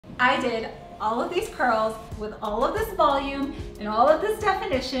I did all of these curls with all of this volume and all of this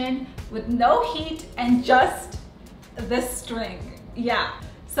definition with no heat and just this string. Yeah.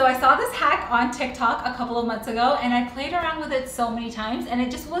 So I saw this hack on TikTok a couple of months ago and I played around with it so many times and it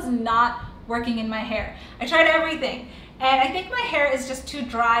just was not working in my hair. I tried everything and I think my hair is just too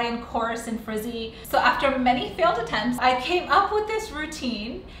dry and coarse and frizzy. So after many failed attempts, I came up with this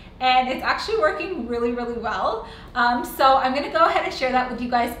routine and it's actually working really, really well. So I'm gonna go ahead and share that with you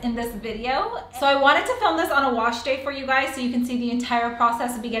guys in this video. So I wanted to film this on a wash day for you guys so you can see the entire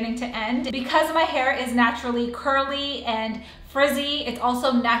process beginning to end. Because my hair is naturally curly and frizzy, it's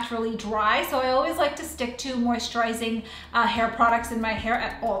also naturally dry, so I always like to stick to moisturizing hair products in my hair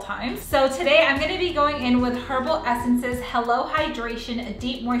at all times. So today I'm going to be going in with Herbal Essence's Hello Hydration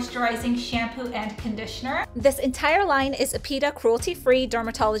Deep Moisturizing Shampoo and Conditioner. This entire line is PETA cruelty-free,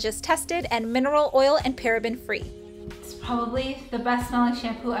 dermatologist tested, and mineral oil and paraben free. It's probably the best smelling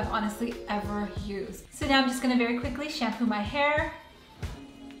shampoo I've honestly ever used. So now I'm just going to very quickly shampoo my hair.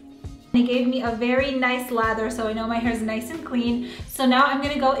 They gave me a very nice lather, so I know my hair is nice and clean. So now I'm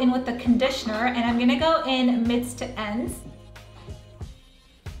gonna go in with the conditioner and I'm gonna go in mids to ends.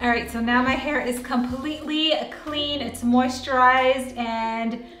 All right, so now my hair is completely clean, it's moisturized,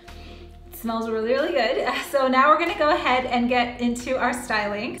 and it smells really, really good. So now we're gonna go ahead and get into our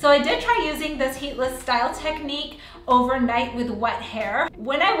styling. So I did try using this heatless style technique overnight with wet hair.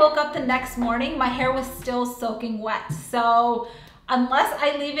 When I woke up the next morning, my hair was still soaking wet. So unless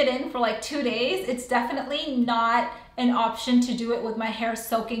I leave it in for like 2 days, it's definitely not an option to do it with my hair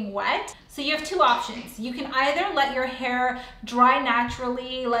soaking wet. So you have two options. You can either let your hair dry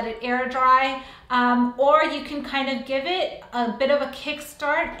naturally, let it air dry, or you can kind of give it a bit of a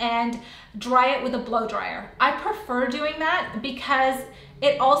kickstart and dry it with a blow dryer. I prefer doing that because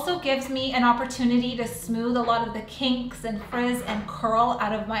it also gives me an opportunity to smooth a lot of the kinks and frizz and curl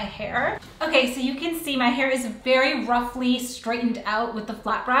out of my hair. Okay, so you can see my hair is very roughly straightened out with the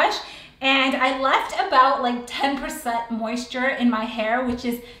flat brush, and I left about like 10% moisture in my hair, which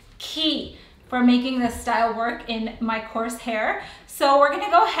is key for making this style work in my coarse hair. So we're gonna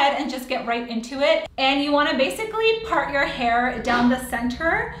go ahead and just get right into it. And you wanna basically part your hair down the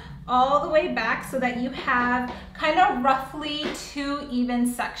center all the way back so that you have kind of roughly 2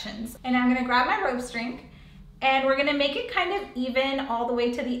 even sections. And I'm gonna grab my rope string and we're gonna make it kind of even all the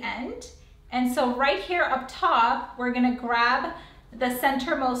way to the end. And so right here up top, we're gonna grab the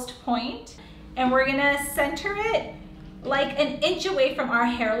centermost point and we're gonna center it like an inch away from our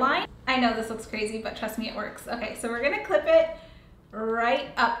hairline. I know this looks crazy, but trust me, it works. Okay, so we're gonna clip it right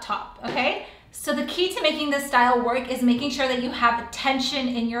up top, okay? So the key to making this style work is making sure that you have tension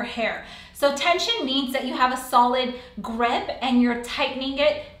in your hair. So tension means that you have a solid grip and you're tightening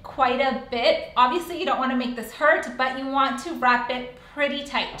it quite a bit. Obviously you don't want to make this hurt, but you want to wrap it pretty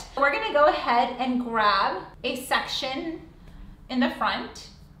tight. We're going to go ahead and grab a section in the front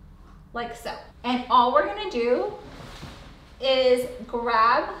like so. And all we're going to do is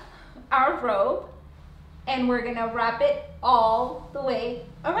grab our robe and we're going to wrap it all the way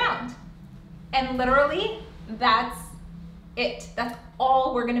around. And literally, that's it. That's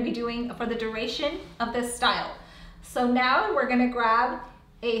all we're gonna be doing for the duration of this style. So now we're gonna grab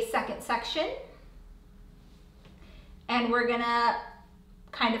a second section and we're gonna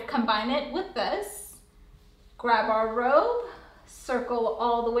kind of combine it with this. Grab our robe, circle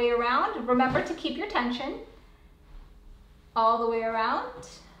all the way around. Remember to keep your tension all the way around.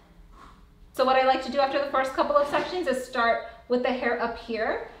 So what I like to do after the first couple of sections is start with the hair up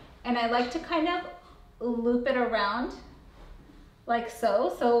here. And I like to kind of loop it around like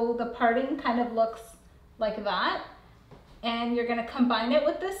so. So the parting kind of looks like that. And you're gonna combine it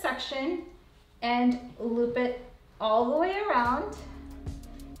with this section and loop it all the way around.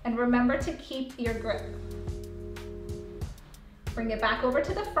 And remember to keep your grip. Bring it back over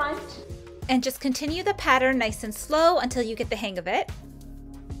to the front. And just continue the pattern nice and slow until you get the hang of it.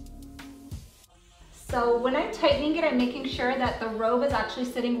 So when I'm tightening it, I'm making sure that the robe is actually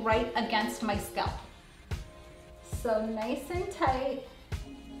sitting right against my scalp. So nice and tight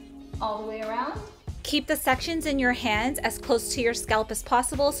all the way around. Keep the sections in your hands as close to your scalp as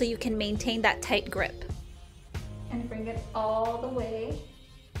possible so you can maintain that tight grip. And bring it all the way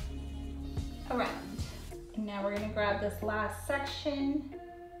around. And now we're gonna grab this last section,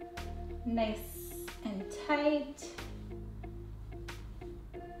 nice and tight.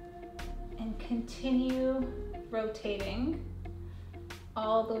 And continue rotating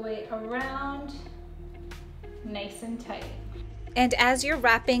all the way around, nice and tight. And as you're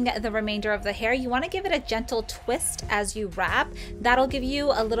wrapping the remainder of the hair, you want to give it a gentle twist as you wrap. That'll give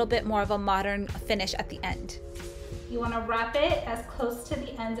you a little bit more of a modern finish at the end. You want to wrap it as close to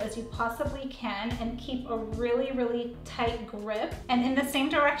the ends as you possibly can and keep a really, really tight grip. And in the same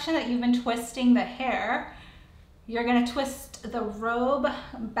direction that you've been twisting the hair, you're going to twist the robe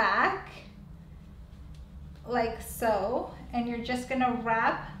back like so, and you're just going to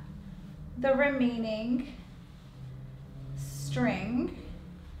wrap the remaining string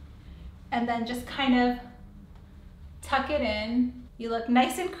and then just kind of tuck it in. You look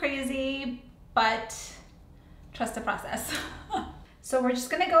nice and crazy, but trust the process. So we're just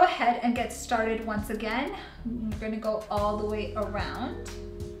gonna go ahead and get started once again. We're gonna go all the way around.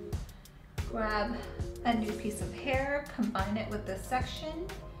 Grab a new piece of hair, combine it with this section,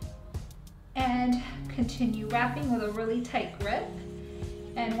 and continue wrapping with a really tight grip.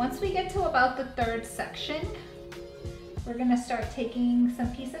 And once we get to about the third section, we're gonna start taking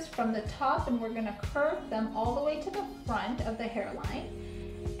some pieces from the top and we're gonna curve them all the way to the front of the hairline.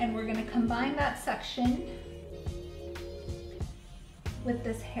 And we're gonna combine that section with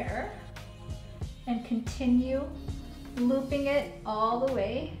this hair and continue looping it all the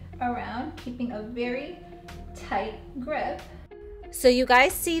way around, keeping a very tight grip. So you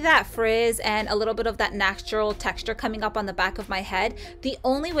guys see that frizz and a little bit of that natural texture coming up on the back of my head. The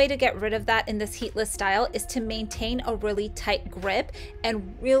only way to get rid of that in this heatless style is to maintain a really tight grip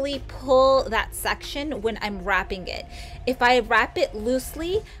and really pull that section when I'm wrapping it. If I wrap it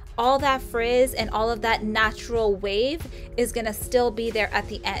loosely, all that frizz and all of that natural wave is gonna still be there at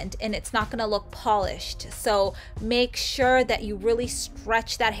the end and it's not gonna look polished. So make sure that you really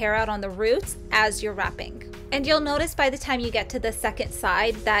stretch that hair out on the roots as you're wrapping. And you'll notice by the time you get to the second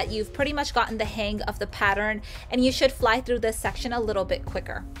side that you've pretty much gotten the hang of the pattern and you should fly through this section a little bit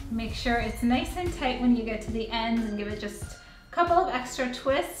quicker. Make sure it's nice and tight when you get to the ends and give it just a couple of extra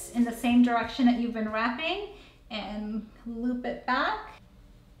twists in the same direction that you've been wrapping and loop it back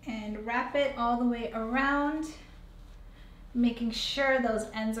and wrap it all the way around, making sure those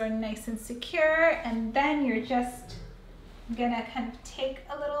ends are nice and secure. And then you're just gonna kind of take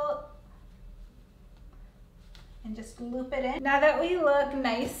a little and just loop it in. Now that we look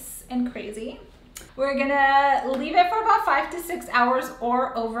nice and crazy, we're gonna leave it for about 5 to 6 hours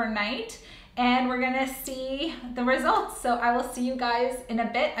or overnight, and we're gonna see the results. So I will see you guys in a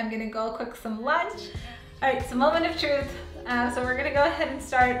bit. I'm gonna go cook some lunch. All right, so moment of truth. So we're gonna go ahead and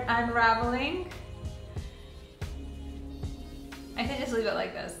start unraveling. I could just leave it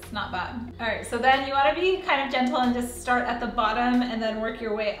like this, it's not bad. All right, so then you wanna be kind of gentle and just start at the bottom and then work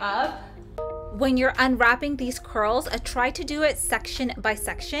your way up. When you're unwrapping these curls, try to do it section by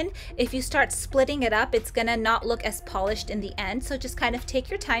section. If you start splitting it up, it's gonna not look as polished in the end. So just kind of take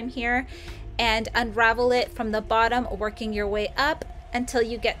your time here and unravel it from the bottom, working your way up until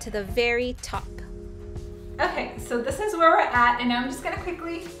you get to the very top. Okay, so this is where we're at, and now I'm just gonna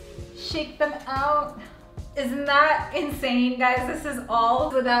quickly shake them out. Isn't that insane, guys? This is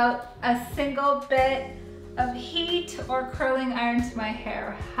all without a single bit of heat or curling iron to my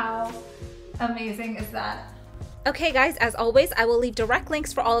hair. How amazing is that? Okay guys, as always, I will leave direct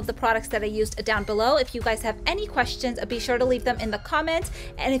links for all of the products that I used down below. If you guys have any questions, be sure to leave them in the comments.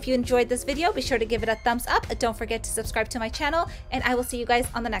 And if you enjoyed this video, be sure to give it a thumbs up. Don't forget to subscribe to my channel, and I will see you guys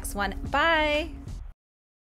on the next one. Bye!